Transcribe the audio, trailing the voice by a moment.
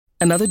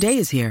Another day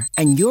is here,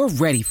 and you're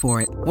ready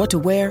for it. What to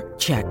wear?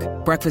 Check.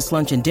 Breakfast,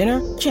 lunch, and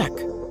dinner? Check.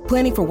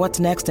 Planning for what's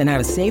next and how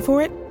to save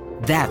for it?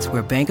 That's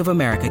where Bank of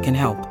America can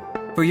help.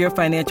 For your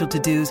financial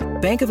to-dos,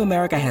 Bank of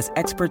America has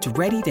experts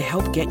ready to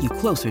help get you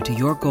closer to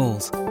your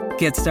goals.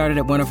 Get started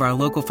at one of our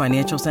local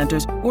financial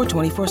centers or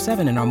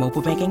 24/7 in our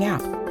mobile banking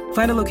app.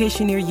 Find a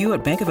location near you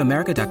at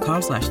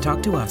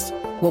bankofamerica.com/talktous.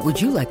 What would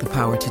you like the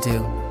power to do?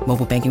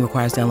 Mobile banking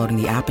requires downloading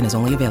the app and is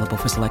only available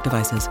for select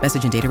devices.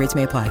 Message and data rates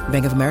may apply.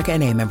 Bank of America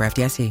N.A., member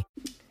FDIC.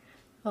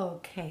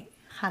 Okay,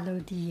 hello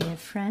dear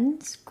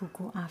friends, good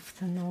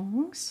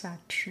afternoon,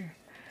 such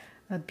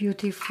a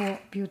beautiful,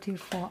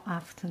 beautiful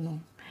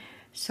afternoon.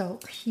 So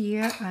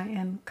here I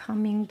am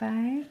coming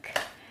back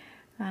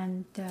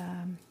and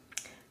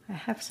I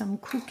have some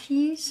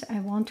cookies. I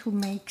want to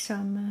make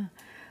some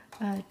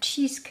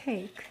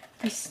cheesecake.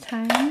 This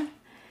time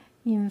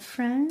in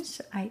France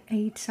I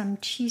ate some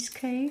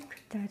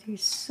cheesecake that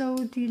is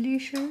so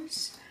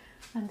delicious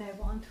and I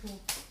want to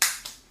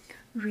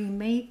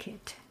remake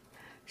it.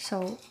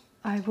 So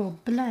I will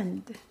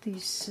blend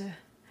this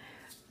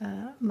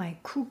my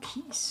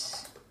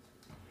cookies.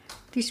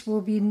 This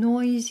will be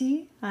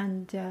noisy,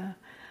 and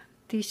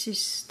this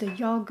is the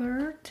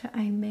yogurt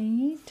I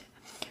made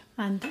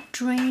and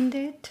drained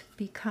it,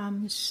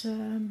 becomes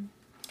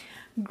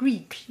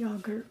Greek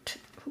yogurt.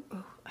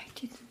 Oh, I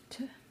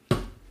didn't,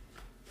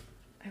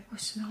 I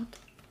was not,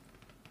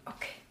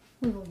 okay,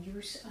 we will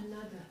use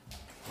another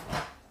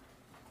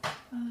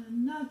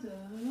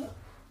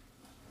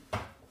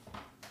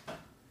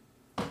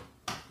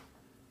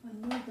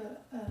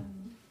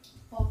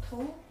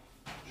bottle.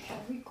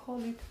 Shall we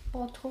call it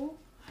bottle?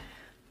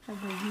 I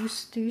will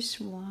use this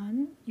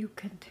one. You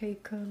can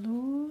take a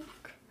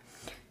look.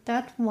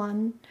 That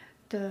one,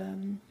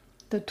 the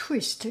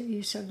twist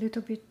is a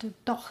little bit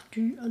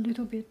tordu, a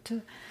little bit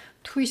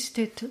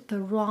twisted the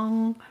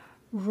wrong.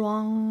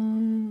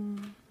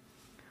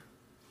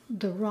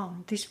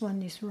 This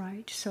one is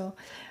right. So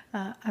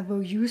I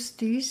will use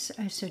this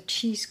as a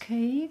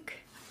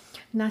cheesecake.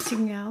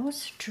 Nothing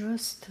else,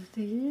 just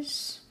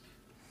this.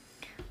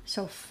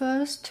 So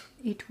first,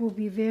 it will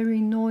be very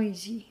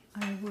noisy.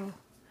 I will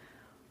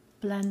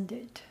blend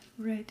it.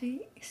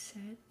 Ready,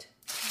 set.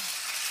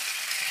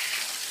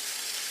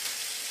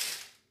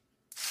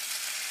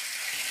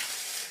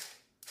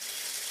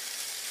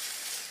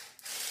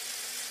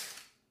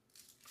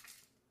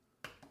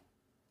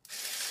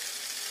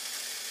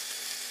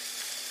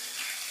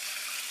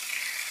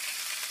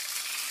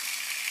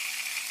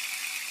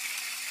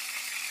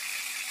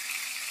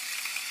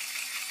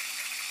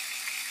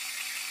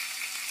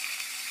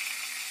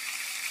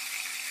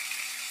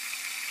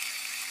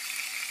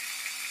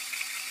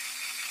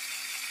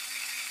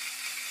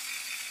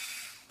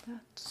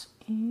 That's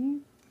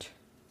it.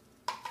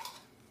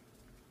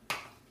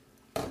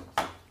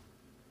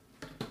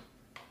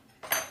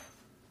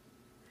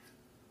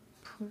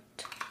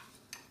 Put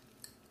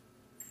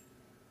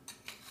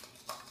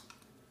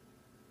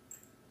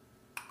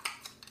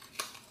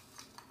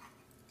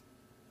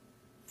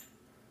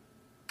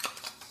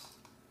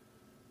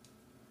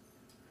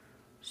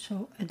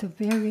so at the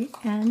very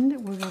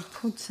end we will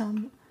put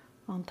some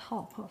on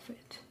top of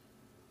it.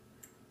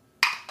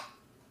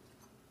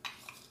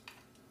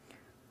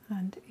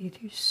 And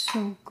it is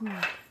so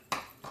good.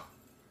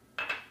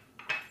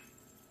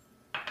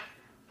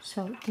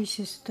 So this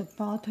is the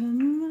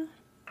bottom.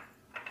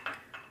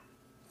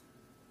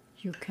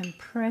 You can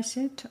press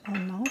it or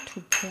not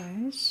to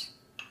press.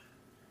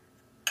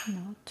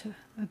 Not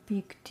a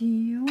big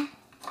deal.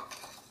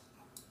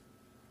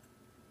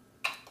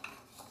 I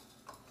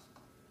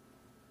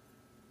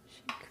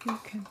think we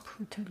can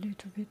put a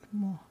little bit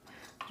more.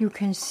 You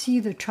can see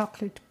the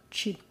chocolate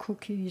chip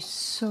cookie is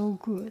so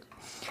good.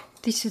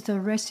 This is a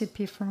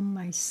recipe from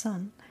my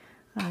son,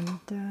 and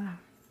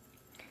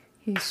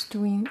he's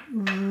doing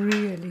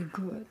really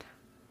good.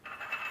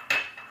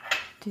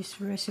 This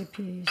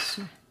recipe is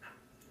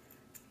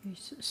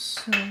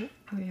so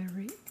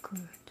very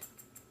good.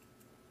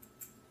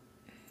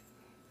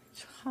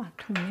 It's hard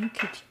to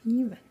make it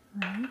even,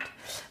 right?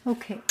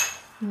 Okay,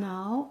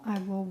 now I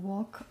will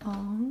work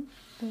on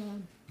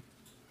the...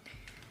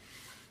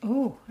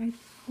 Oh, I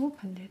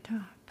opened it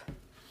up.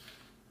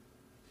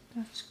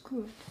 That's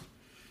good.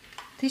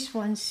 This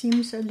one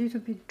seems a little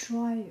bit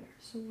drier,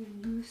 so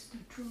we'll use the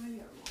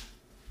drier one.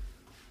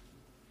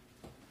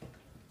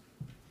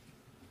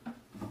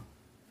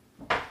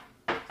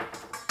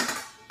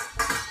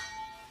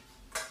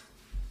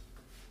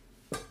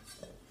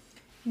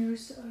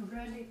 Use a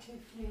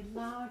relatively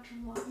large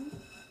one,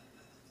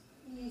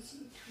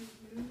 easy to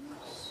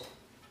use.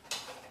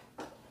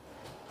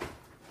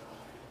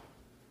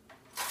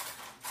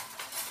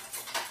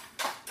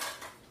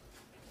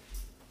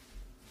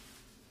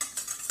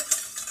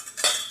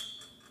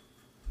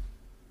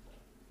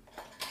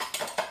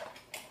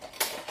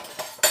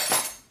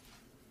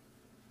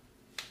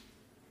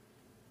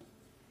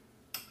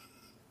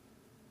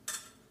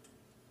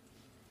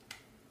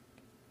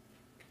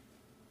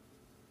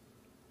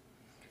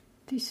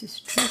 This is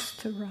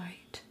just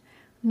right,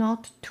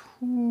 not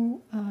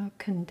too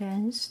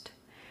condensed.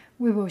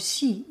 we will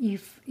see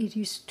if it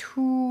is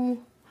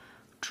too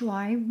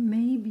dry.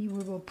 Maybe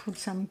we will put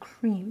some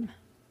cream.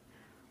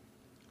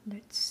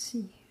 Let's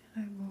see.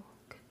 I will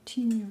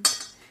continue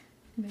to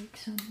make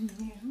some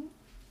new.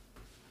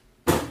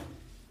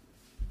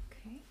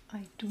 Okay,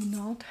 I do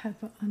not have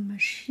a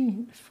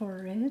machine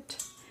for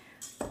it.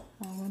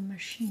 Our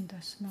machine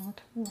does not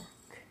work.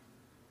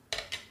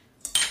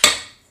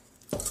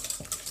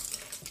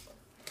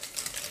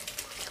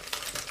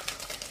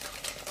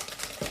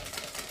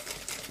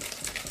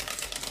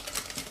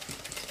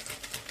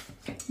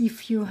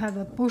 If you have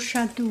a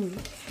Bouchardouille,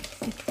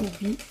 it will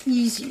be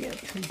easier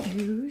to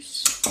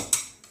use.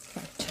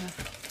 But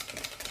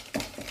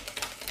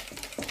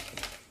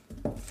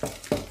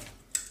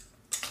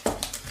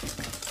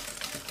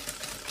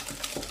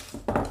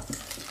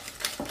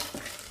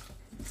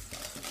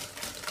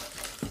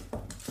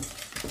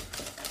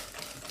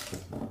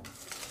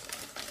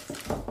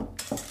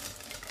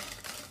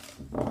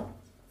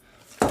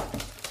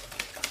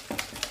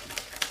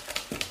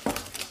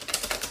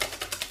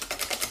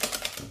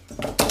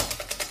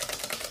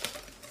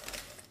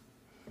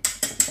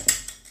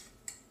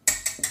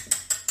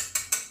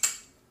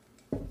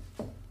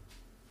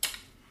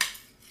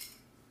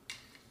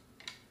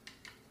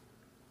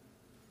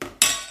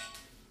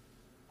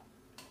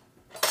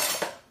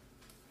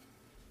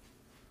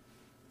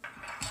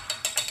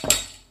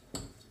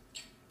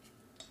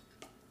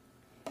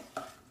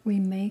we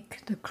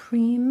make the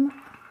cream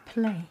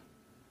plain.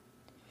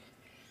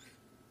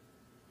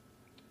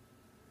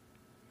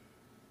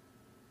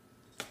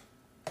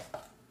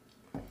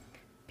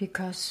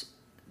 Because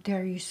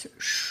there is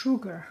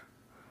sugar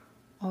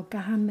or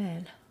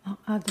caramel on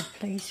other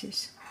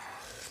places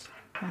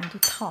on the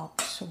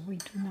top, so we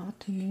do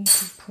not need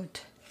to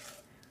put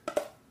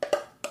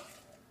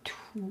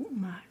too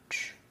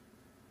much.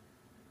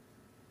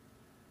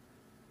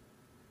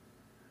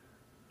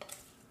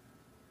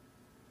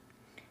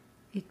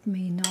 It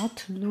may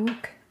not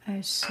look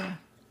as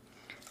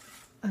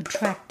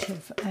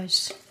attractive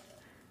as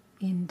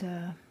in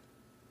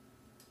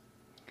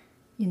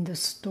the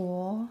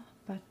store,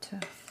 but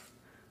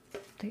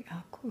they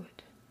are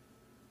good.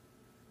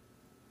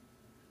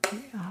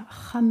 They are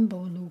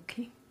humble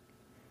looking.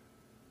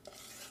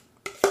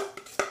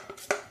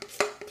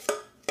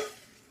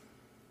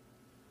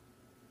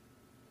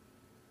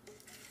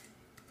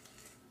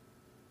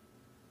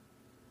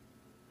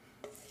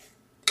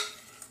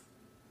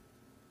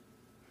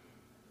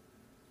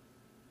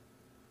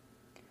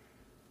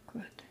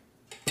 Good.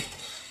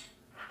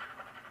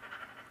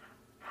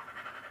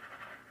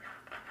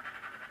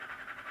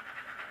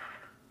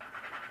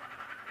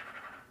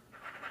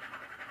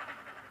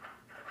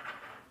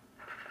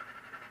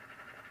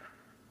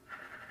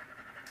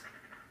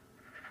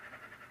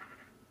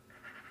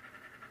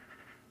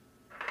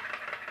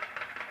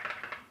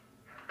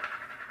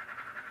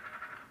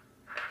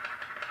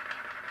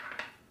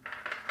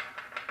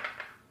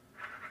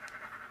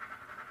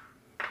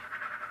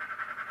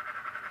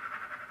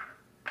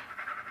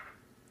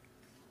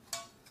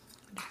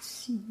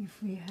 See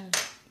if we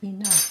have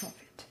enough of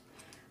it.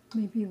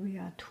 Maybe we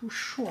are too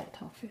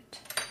short of it.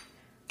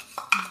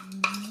 I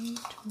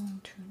might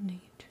want to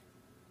need.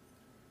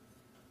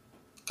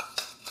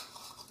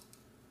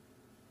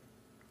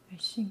 I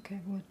think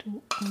I will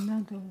do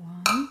another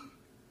one.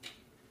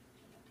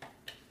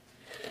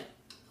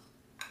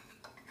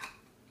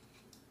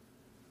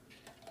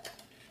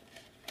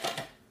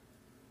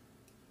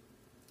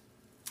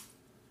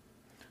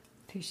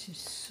 This is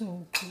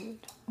so good.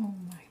 Oh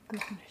my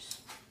goodness.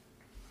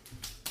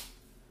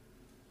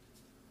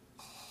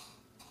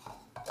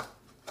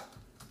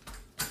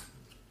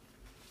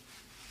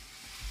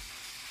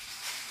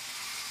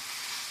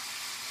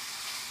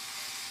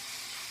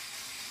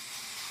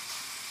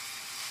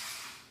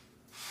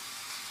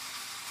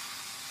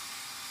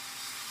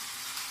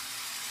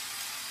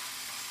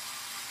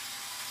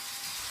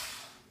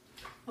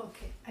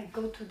 Okay, I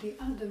go to the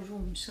other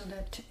room so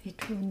that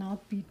it will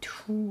not be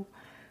too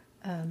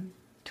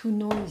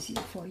noisy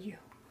for you.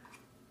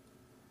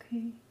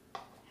 Okay,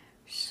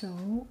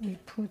 so we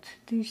put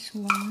this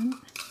one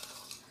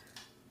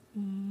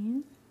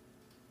in.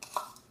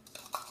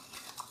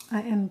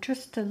 I am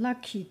just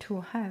lucky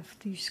to have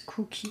this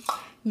cookie.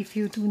 If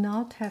you do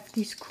not have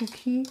this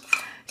cookie,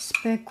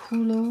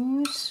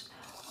 speculoos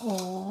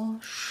or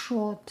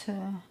short,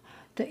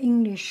 the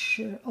English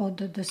or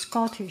the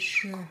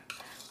Scottish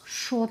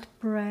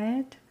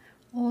shortbread,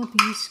 all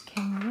these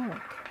can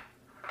work.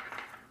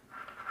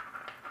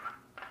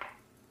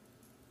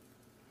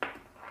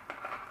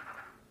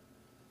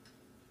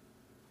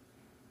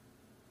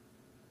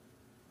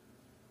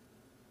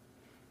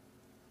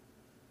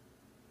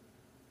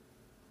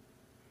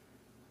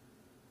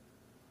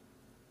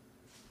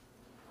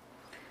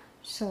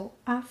 So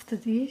after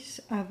this,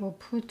 I will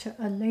put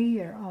a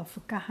layer of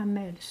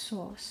caramel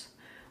sauce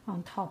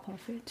on top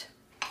of it,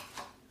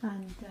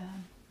 and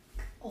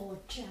or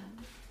jam.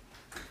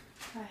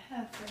 I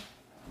have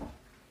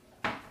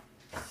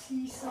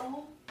sea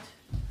salt,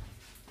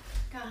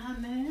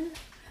 caramel.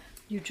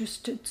 You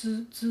just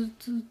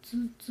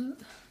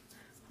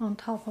on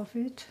top of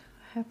it.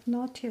 I have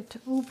not yet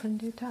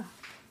opened it up.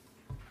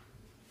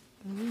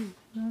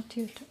 Not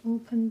yet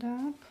opened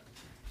up.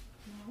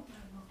 Now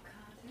I will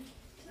cut it.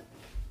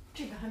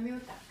 这个还没有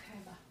打开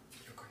吧？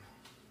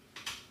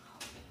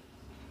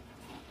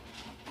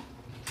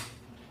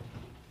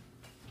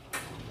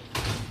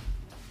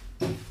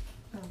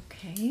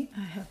 Okay,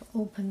 I have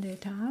opened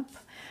it up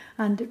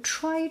and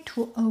try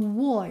to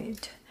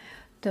avoid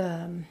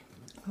the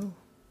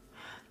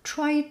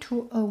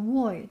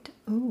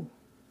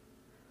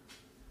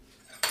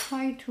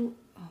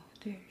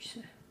there's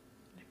a,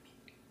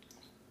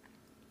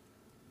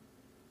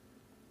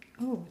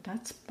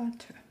 that's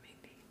butter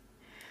maybe.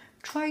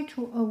 Try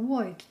to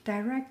avoid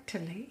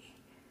directly.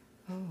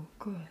 Oh,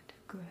 good.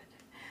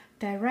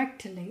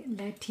 Directly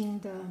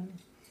letting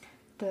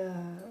the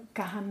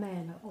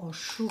caramel or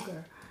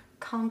sugar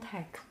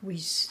contact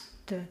with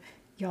the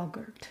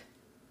yogurt.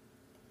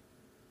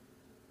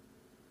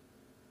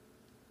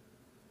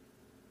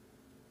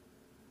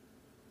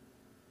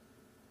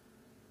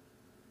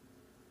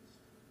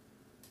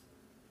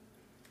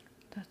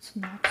 That's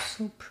not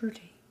so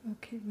pretty.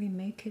 Okay, we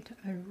make it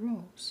a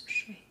rose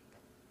shape.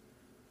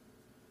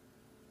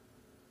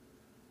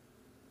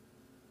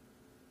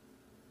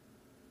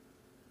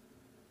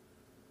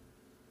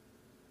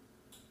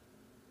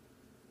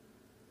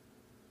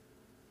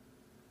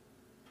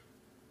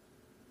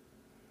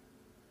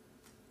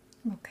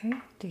 Okay,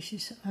 this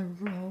is a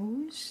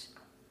rose.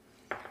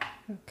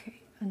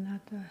 Okay,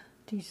 another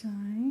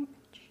design.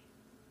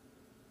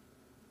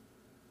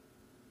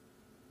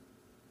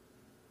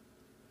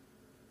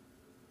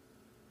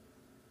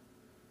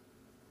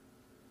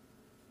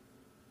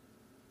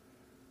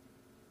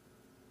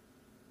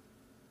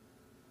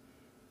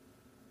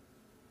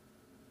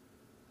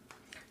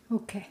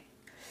 Okay,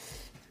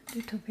 a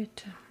little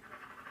bit.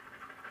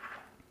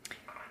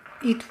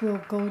 It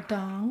will go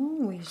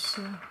down with.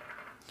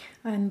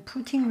 I'm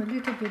putting a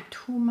little bit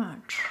too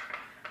much,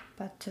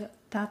 but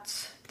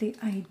that's the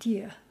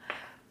idea.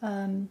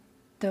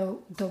 The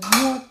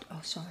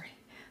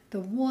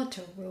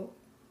water will.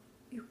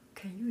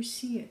 Can you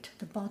see it?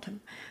 The bottom.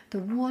 The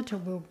water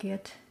will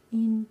get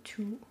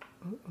into.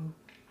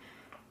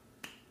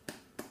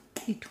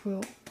 It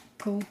will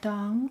go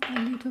down a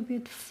little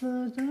bit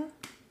further.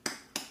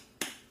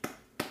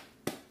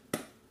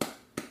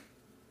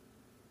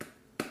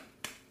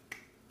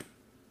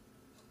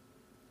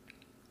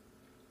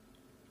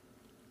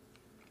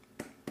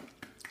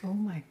 Oh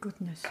my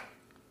goodness.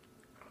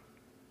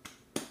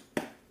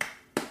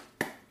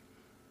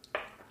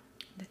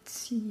 Let's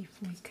see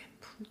if we can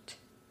put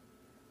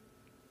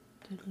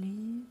the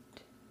lid.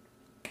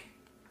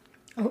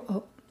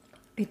 Oh,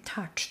 it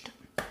touched.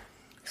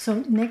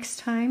 So next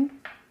time,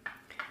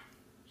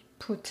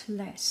 put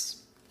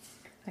less.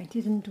 I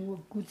didn't do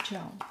a good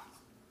job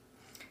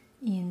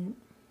in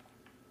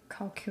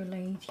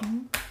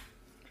calculating.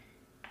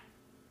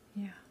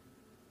 Yeah,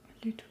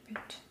 a little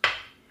bit.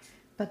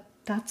 But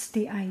that's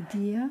the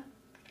idea.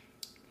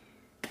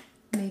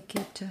 Make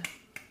it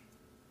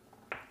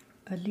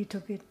a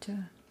little bit.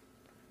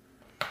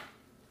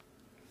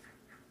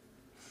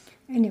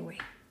 Anyway,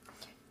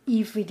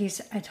 if it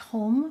is at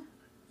home,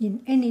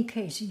 in any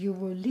case, you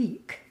will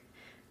leak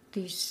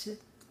this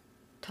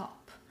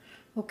top.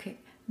 Okay,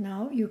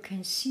 now you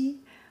can see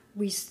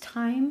with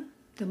time,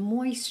 the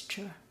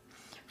moisture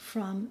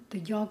from the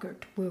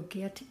yogurt will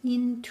get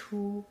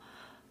into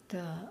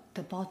the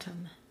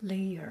bottom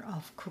layer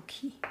of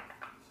cookie.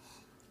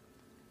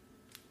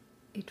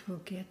 It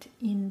will get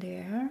in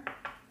there.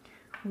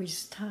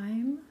 With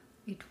time,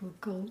 it will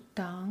go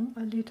down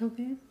a little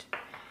bit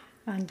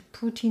and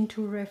put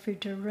into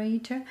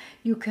refrigerator.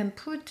 You can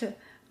put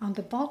on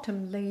the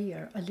bottom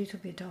layer a little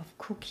bit of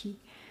cookie,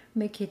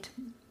 make it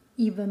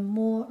even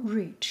more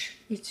rich.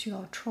 It's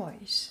your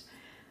choice,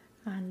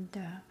 and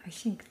I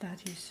think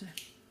that is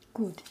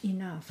good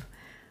enough.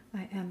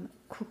 I am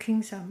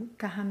cooking some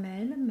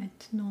caramel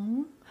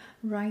maintenant,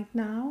 right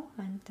now,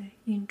 and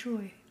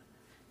enjoy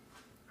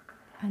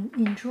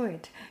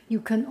it. You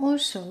can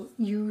also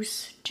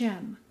use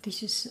jam.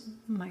 This is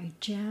my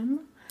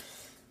jam.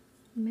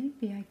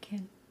 Maybe I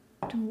can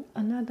do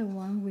another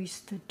one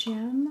with the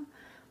jam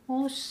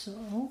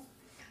also.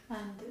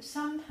 And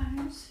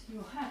sometimes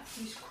you have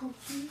this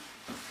cookie.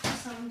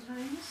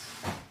 Sometimes,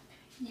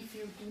 if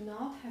you do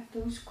not have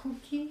those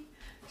cookies,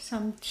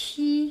 some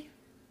tea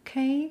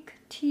cake,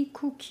 tea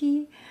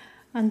cookie,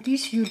 and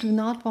this you do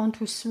not want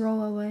to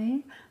throw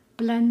away,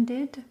 blend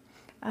it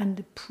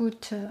and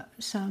put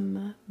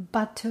some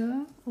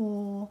butter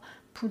or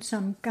put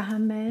some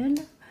caramel,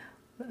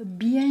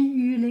 bien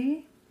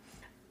huilé,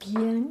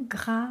 bien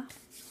gras,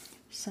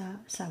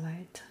 ça va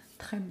être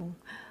très bon.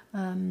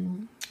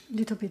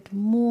 Little bit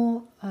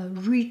more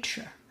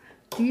richer.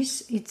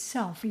 This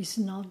itself is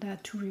not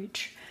that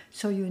rich,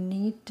 so you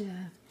need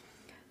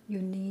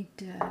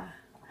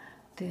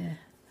the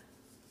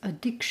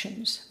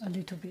addictions a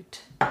little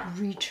bit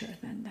richer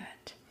than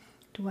that.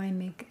 Do I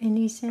make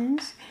any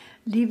sense?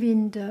 Leave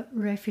in the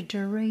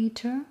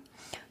refrigerator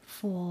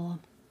for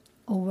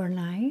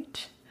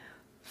overnight,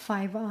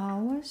 5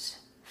 hours,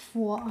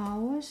 4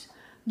 hours.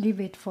 Leave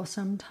it for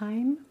some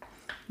time.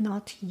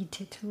 Not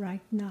eat it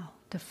right now.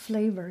 The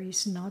flavor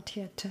is not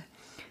yet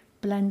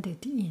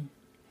blended in.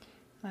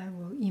 I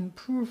will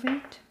improve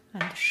it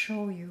and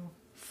show you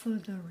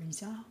further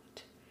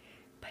result.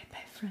 Bye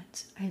bye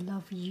friends. I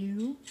love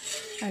you.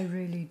 I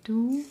really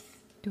do.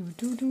 Do.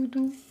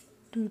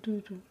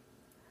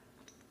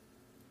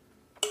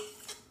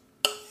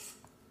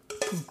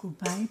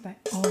 Bye bye.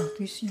 Oh,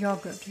 this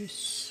yogurt is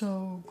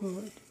so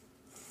good.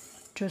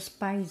 Just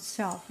by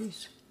itself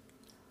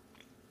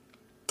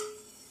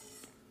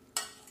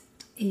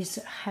is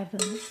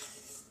heaven.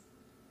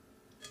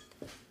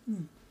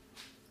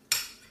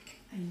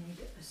 I need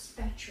a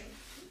spatula to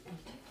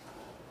eat it.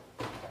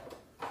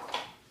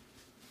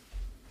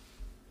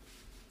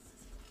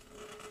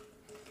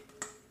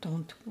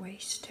 Don't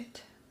waste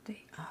it.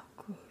 They are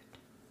good.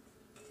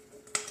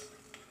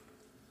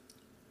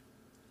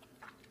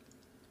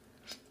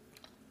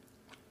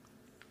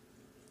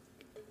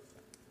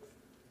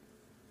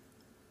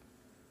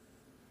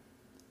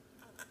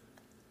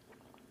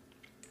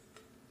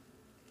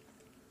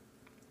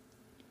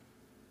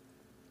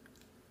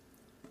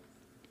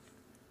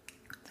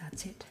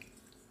 That's it.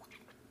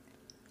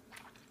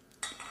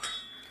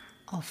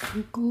 Off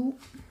we go.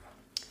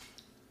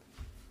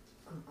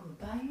 Go,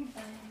 bye,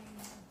 bye.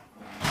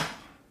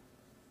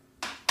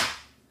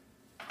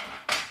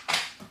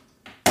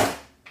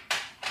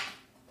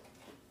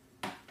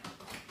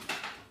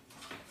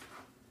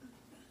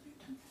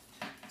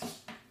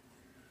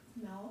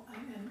 Now I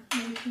am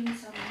making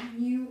some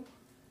new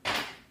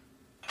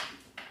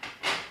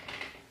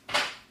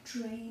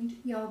drained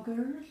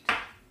yogurt.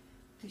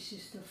 This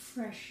is the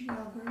fresh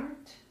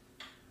yogurt.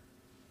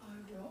 I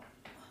will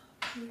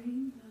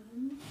drain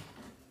them.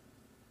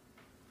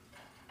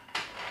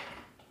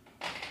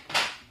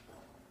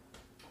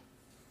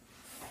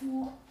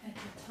 Four at a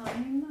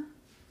time.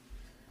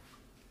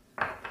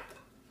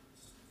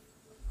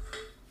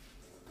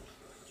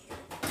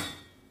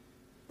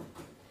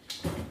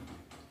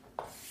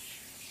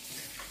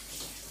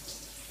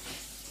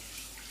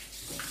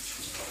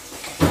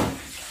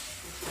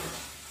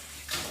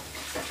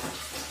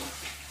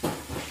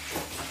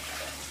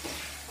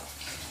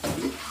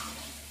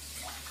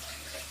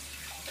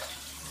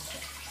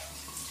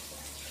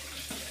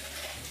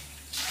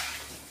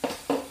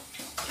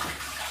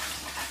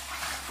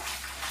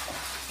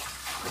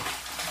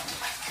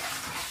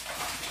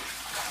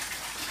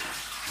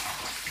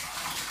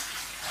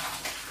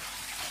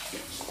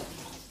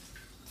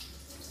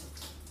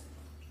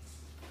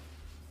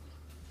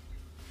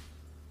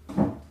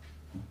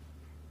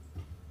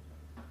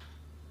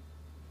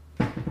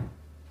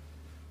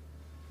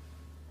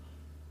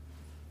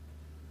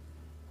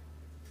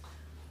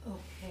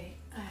 Okay,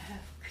 I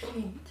have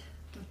cleaned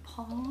the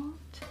pot.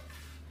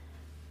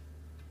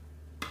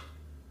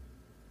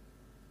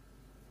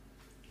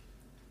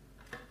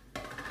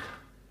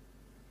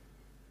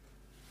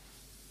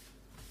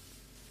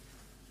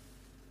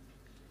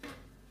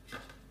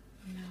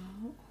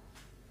 Now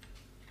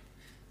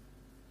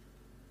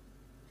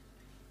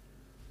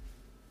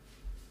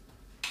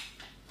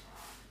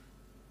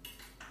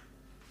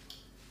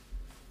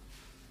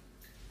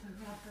the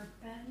rubber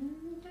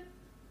band.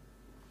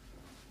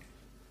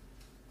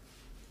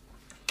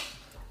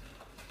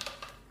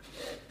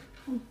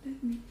 Oh, let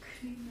me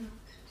clean up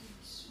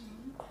this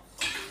one.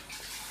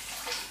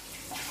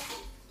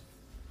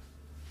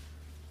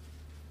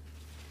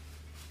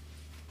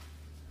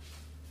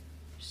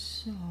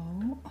 So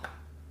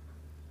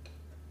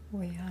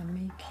we are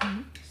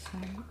making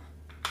some.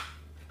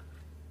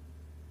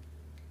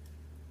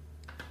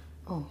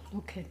 Oh,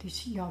 look at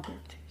this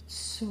yogurt. It's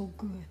so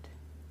good.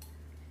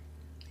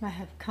 I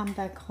have come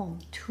back home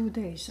 2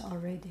 days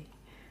already.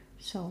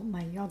 So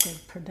my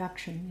yogurt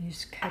production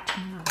is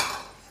catching up.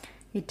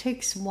 It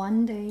takes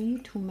 1 day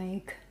to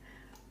make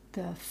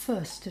the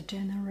first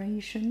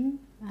generation,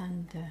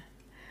 and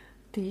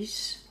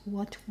this,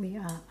 what we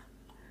are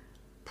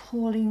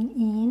pouring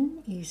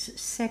in, is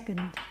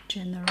second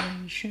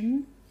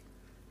generation.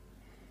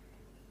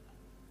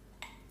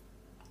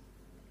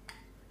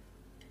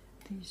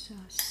 These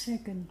are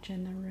second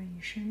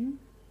generation.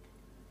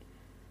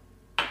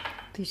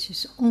 This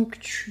is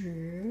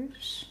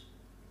onctuous.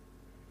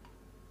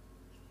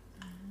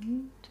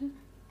 And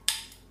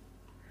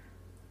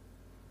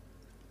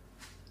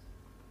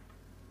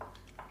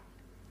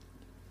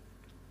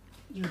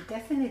you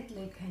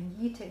definitely can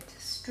eat it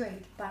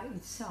straight by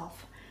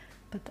itself,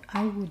 but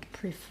I would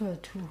prefer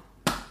to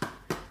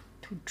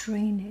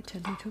drain it a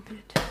little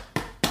bit.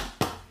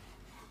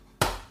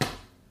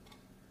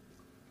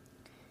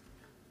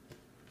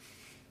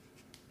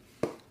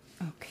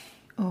 Okay,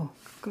 oh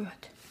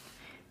good.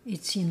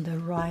 It's in the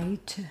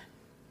right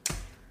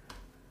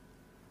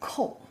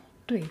扣，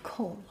对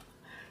扣了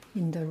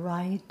in the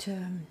right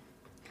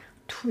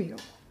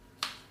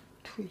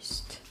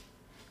twist.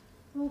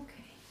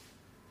 Okay.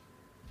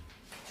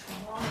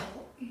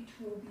 Tomorrow it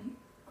will be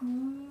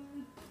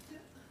good.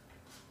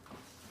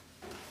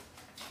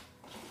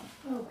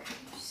 Okay,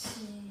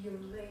 see you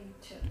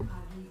later,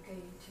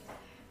 alligator.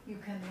 You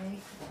can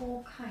make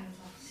all kinds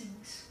of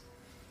things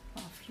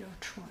of your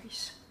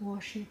choice.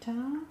 Wash it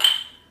out,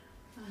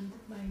 and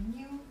my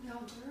new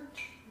yogurt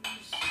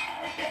is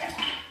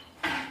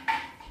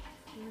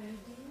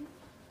ready.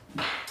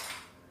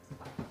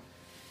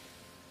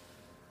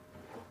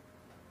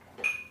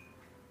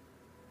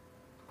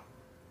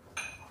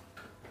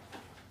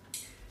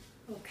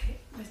 Okay,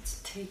 let's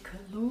take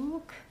a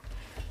look.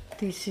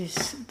 This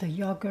is the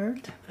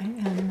yogurt I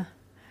am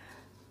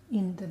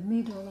in the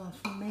middle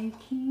of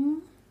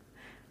making.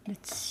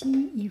 Let's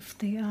see if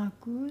they are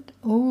good.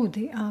 Oh,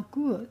 they are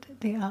good.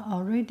 They are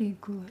already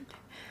good.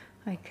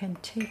 I can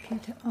take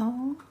it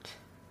out.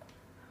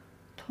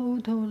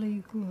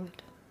 Totally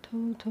good.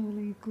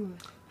 Totally good.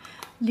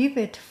 Leave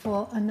it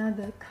for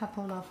another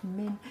couple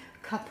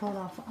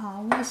of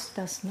hours.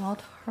 Does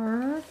not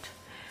hurt.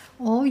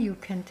 Or you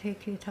can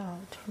take it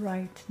out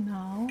right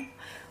now.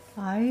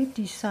 I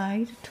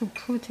decide to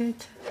put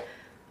it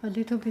a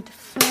little bit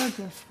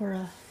further for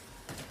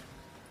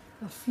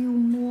a few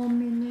more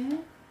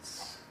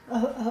minutes,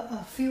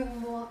 a few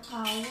more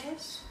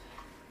hours,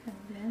 and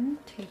then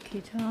take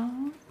it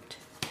out.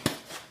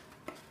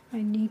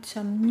 I need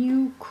some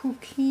new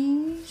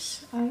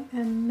cookies. I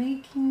am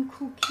making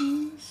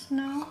cookies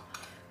now.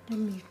 Let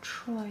me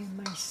try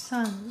my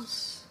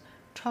son's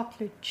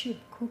chocolate chip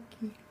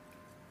cookie.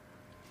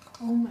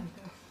 Oh my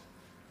God.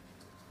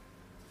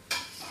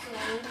 So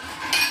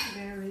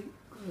very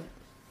good.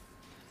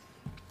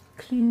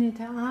 Clean it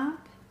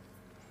up.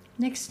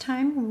 Next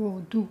time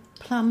we'll do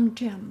plum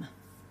jam.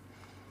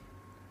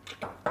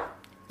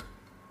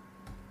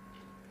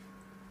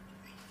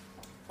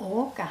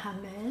 Or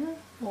caramel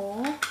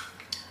or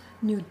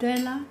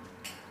Nutella.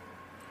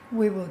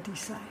 We will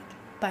decide.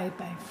 Bye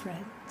bye,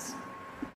 friends.